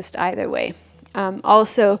can twist either way.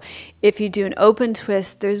 Also, if you do an open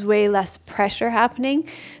twist, there's way less pressure happening.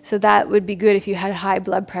 So that would be good if you had high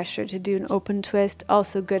blood pressure to do an open twist.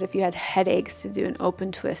 Also good if you had headaches to do an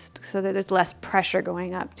open twist so that there's less pressure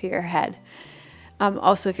going up to your head.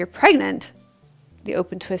 Also, if you're pregnant, the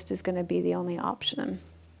open twist is going to be the only option.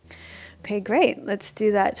 Okay, great. Let's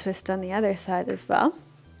do that twist on the other side as well.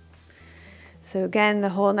 So again, the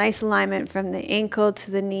whole nice alignment from the ankle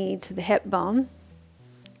to the knee to the hip bone.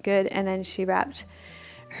 Good. And then she wrapped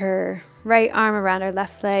her right arm around her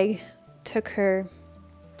left leg, took her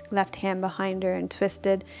left hand behind her and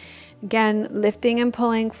twisted. Again, lifting and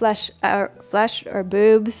pulling flesh or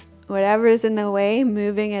boobs, whatever is in the way,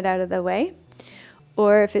 moving it out of the way.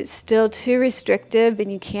 Or if it's still too restrictive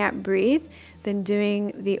and you can't breathe, then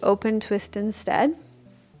doing the open twist instead.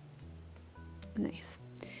 Nice.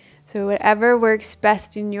 So whatever works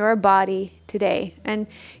best in your body today. And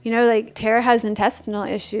you know, like Tara has intestinal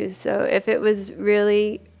issues, so if it was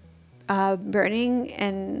really burning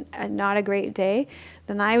and not a great day,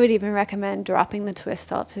 then I would even recommend dropping the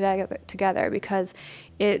twist altogether, because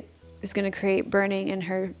it is going to create burning in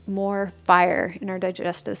her, more fire in her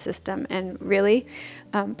digestive system. And really,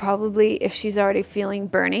 probably if she's already feeling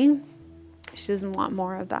burning, she doesn't want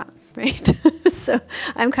more of that, right? So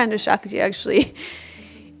I'm kind of shocked you actually,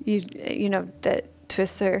 you know, that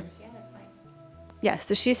twists are. Yeah,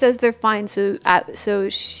 so she says they're fine, so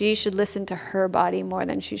she should listen to her body more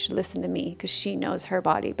than she should listen to me, because she knows her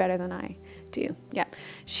body better than I do. Yeah,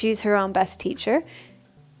 she's her own best teacher,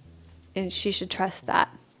 and she should trust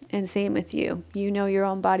that. And same with you. You know your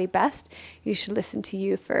own body best. You should listen to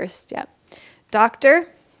you first. Yeah, doctor,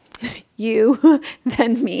 you,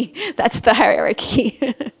 then me. That's the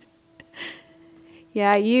hierarchy.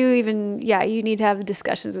 Yeah, you need to have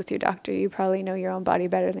discussions with your doctor. You probably know your own body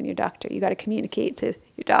better than your doctor. You got to communicate to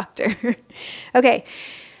your doctor. Okay,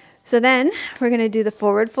 so then we're going to do the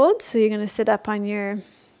forward fold. So you're going to sit up on your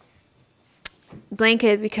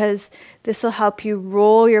blanket, because this will help you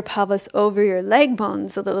roll your pelvis over your leg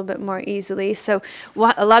bones a little bit more easily. So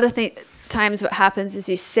a lot of times what happens is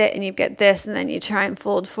you sit and you get this, and then you try and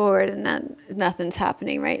fold forward, and then nothing's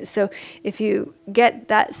happening, right? So if you get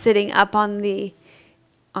that sitting up on the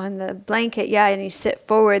blanket, yeah, and you sit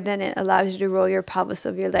forward, then it allows you to roll your pelvis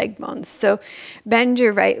over your leg bones. So bend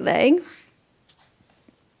your right leg.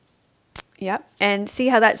 Yep, and see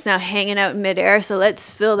how that's now hanging out in midair. So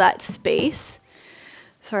let's fill that space.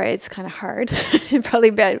 Sorry, it's kind of hard. It'd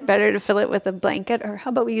probably be better to fill it with a blanket, or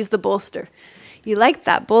how about we use the bolster? You liked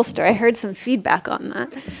that bolster. I heard some feedback on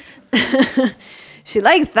that. She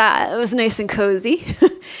liked that. It was nice and cozy.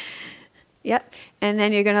 Yep. And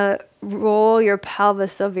then you're going to roll your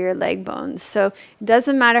pelvis over your leg bones. So it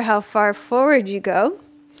doesn't matter how far forward you go.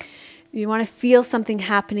 You want to feel something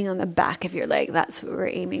happening on the back of your leg. That's what we're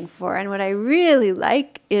aiming for. And what I really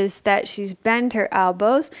like is that she's bent her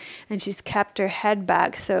elbows and she's kept her head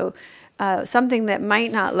back. So something that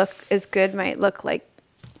might not look as good might look like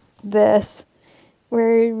this.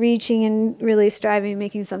 We're reaching and really striving,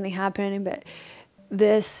 making something happen. But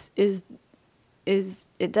this is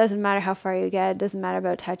it doesn't matter how far you get. It doesn't matter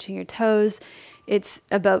about touching your toes. It's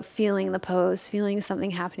about feeling the pose, feeling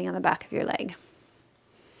something happening on the back of your leg.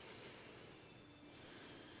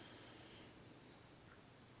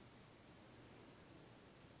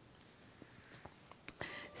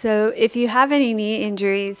 So if you have any knee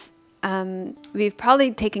injuries, we've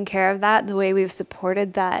probably taken care of that the way we've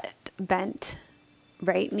supported that bent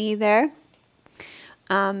right knee there.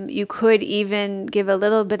 You could even give a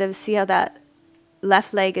little bit of, see how that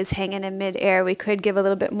left leg is hanging in midair. We could give a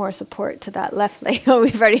little bit more support to that left leg. Oh,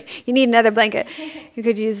 you need another blanket. You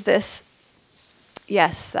could use this.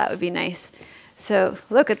 Yes, that would be nice. So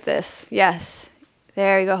look at this. Yes,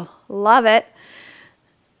 there you go. Love it.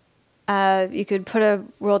 You could put a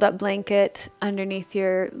rolled up blanket underneath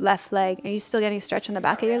your left leg. Are you still getting stretch on the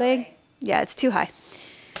back of your leg? Yeah, it's too high.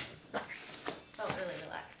 Felt really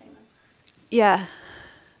relaxing. Yeah.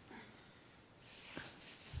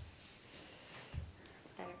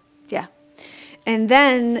 It's better. Yeah. And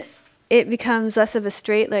then it becomes less of a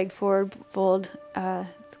straight leg forward fold.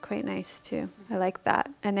 It's quite nice too. I like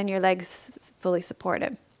that. And then your legs fully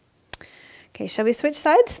supported. Okay, shall we switch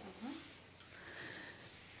sides?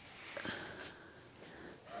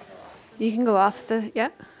 You can go off the, yeah.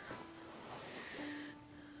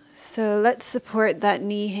 So let's support that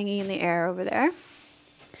knee hanging in the air over there.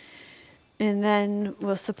 And then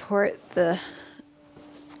we'll support the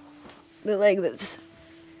leg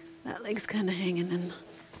that leg's kind of hanging in.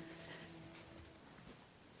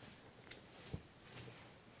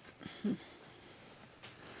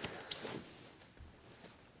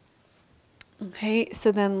 Okay,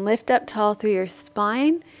 so then lift up tall through your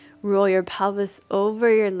spine. Roll your pelvis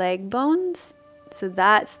over your leg bones. So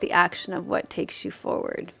that's the action of what takes you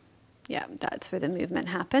forward. Yeah, that's where the movement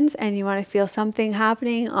happens. And you want to feel something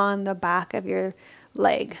happening on the back of your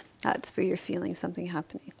leg. That's where you're feeling something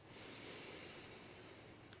happening.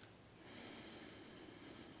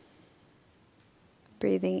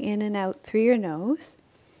 Breathing in and out through your nose.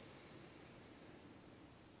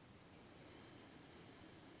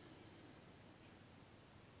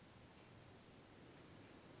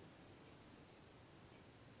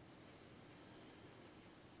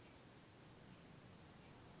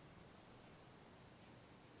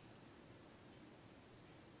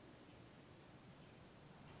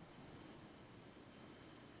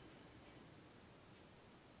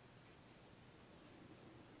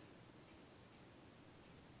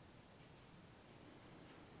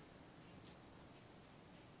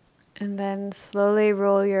 And then slowly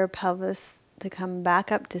roll your pelvis to come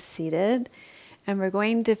back up to seated. And we're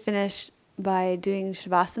going to finish by doing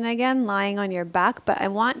Shavasana again, lying on your back. But I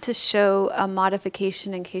want to show a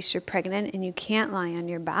modification in case you're pregnant and you can't lie on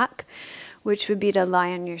your back, which would be to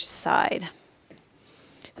lie on your side.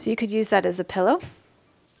 So you could use that as a pillow.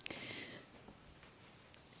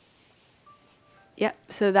 Yep,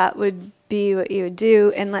 so that would be what you would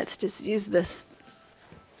do. And let's just use this.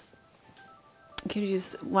 You could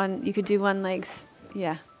use one, you could do one leg's,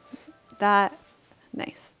 yeah, that,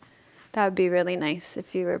 nice. That would be really nice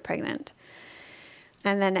if you were pregnant.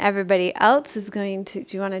 And then everybody else is going to,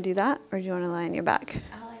 do you want to do that or do you want to lie on your back?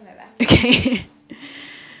 I'll lie on my back. Okay.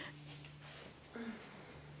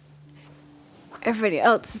 Everybody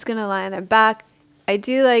else is going to lie on their back. I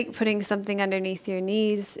do like putting something underneath your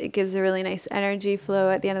knees. It gives a really nice energy flow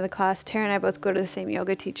at the end of the class. Tara and I both go to the same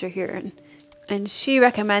yoga teacher here, and she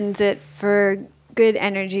recommends it for good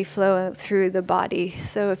energy flow through the body.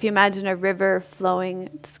 So if you imagine a river flowing,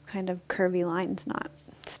 it's kind of curvy lines, not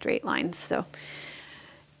straight lines. So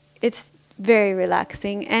it's very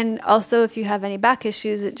relaxing. And also if you have any back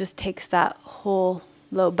issues, it just takes that whole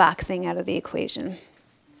low back thing out of the equation.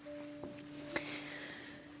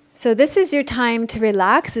 So this is your time to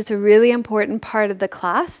relax. It's a really important part of the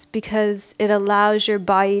class because it allows your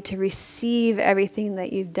body to receive everything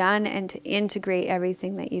that you've done and to integrate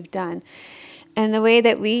everything that you've done. And the way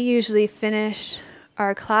that we usually finish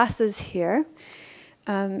our classes here,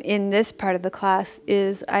 in this part of the class,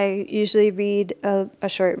 is I usually read a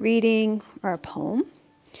short reading or a poem.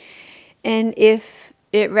 And if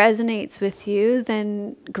it resonates with you,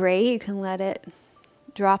 then great, you can let it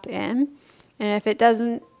drop in. And if it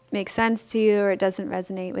doesn't make sense to you or it doesn't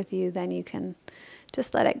resonate with you, then you can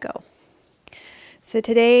just let it go. So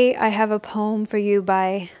today I have a poem for you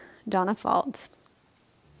by Donna Faulds.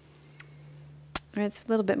 It's a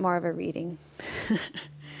little bit more of a reading.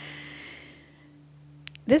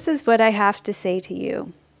 This is what I have to say to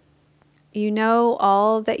you. You know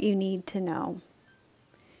all that you need to know.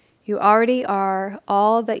 You already are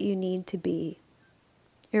all that you need to be.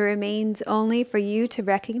 It remains only for you to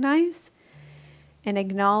recognize and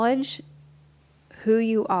acknowledge who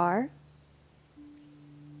you are,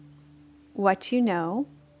 what you know,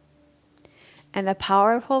 and the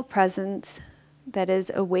powerful presence that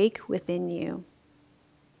is awake within you.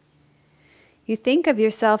 You think of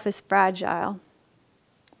yourself as fragile,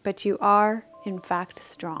 but you are, in fact,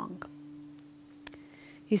 strong.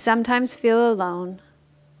 You sometimes feel alone,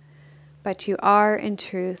 but you are, in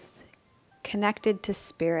truth, connected to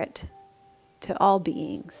spirit, to all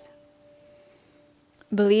beings.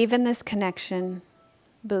 Believe in this connection.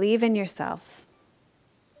 Believe in yourself.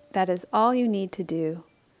 That is all you need to do,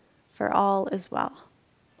 for all is well.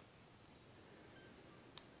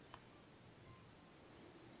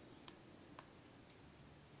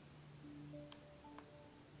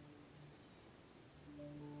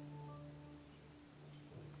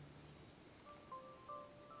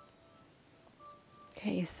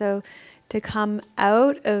 Okay, so to come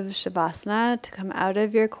out of Shavasana, to come out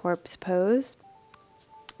of your corpse pose,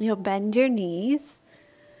 you'll bend your knees,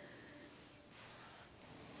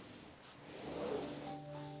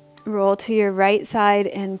 roll to your right side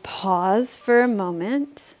and pause for a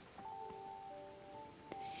moment,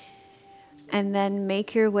 and then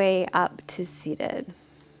make your way up to seated.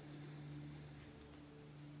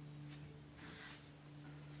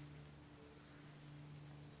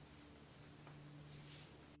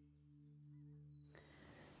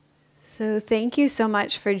 So thank you so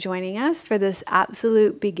much for joining us for this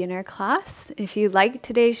absolute beginner class. If you liked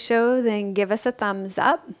today's show, then give us a thumbs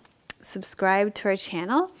up, subscribe to our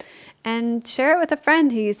channel, and share it with a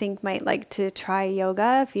friend who you think might like to try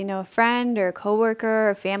yoga. If you know a friend or a coworker or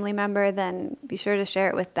a family member, then be sure to share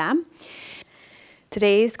it with them.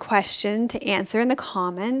 Today's question to answer in the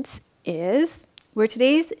comments is, were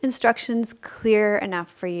today's instructions clear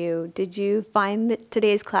enough for you? Did you find that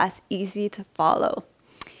today's class easy to follow?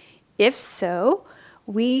 If so,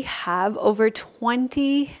 we have over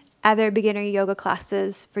 20 other beginner yoga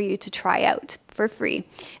classes for you to try out for free.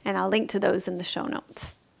 And I'll link to those in the show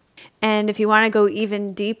notes. And if you want to go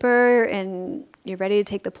even deeper and you're ready to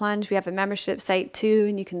take the plunge, we have a membership site too,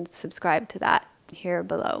 and you can subscribe to that here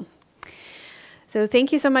below. So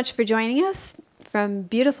thank you so much for joining us from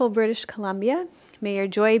beautiful British Columbia. May your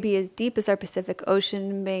joy be as deep as our Pacific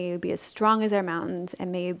Ocean. May you be as strong as our mountains,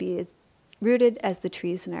 and may you be as rooted as the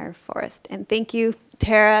trees in our forest. And thank you,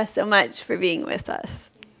 Tara, so much for being with us.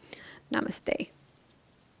 Namaste.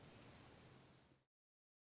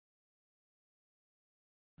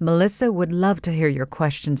 Melissa would love to hear your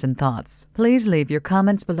questions and thoughts. Please leave your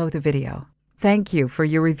comments below the video. Thank you for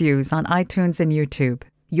your reviews on iTunes and YouTube.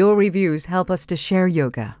 Your reviews help us to share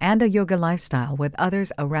yoga and a yoga lifestyle with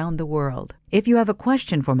others around the world. If you have a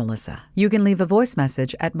question for Melissa, you can leave a voice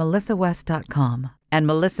message at melissawest.com, and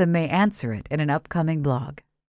Melissa may answer it in an upcoming blog.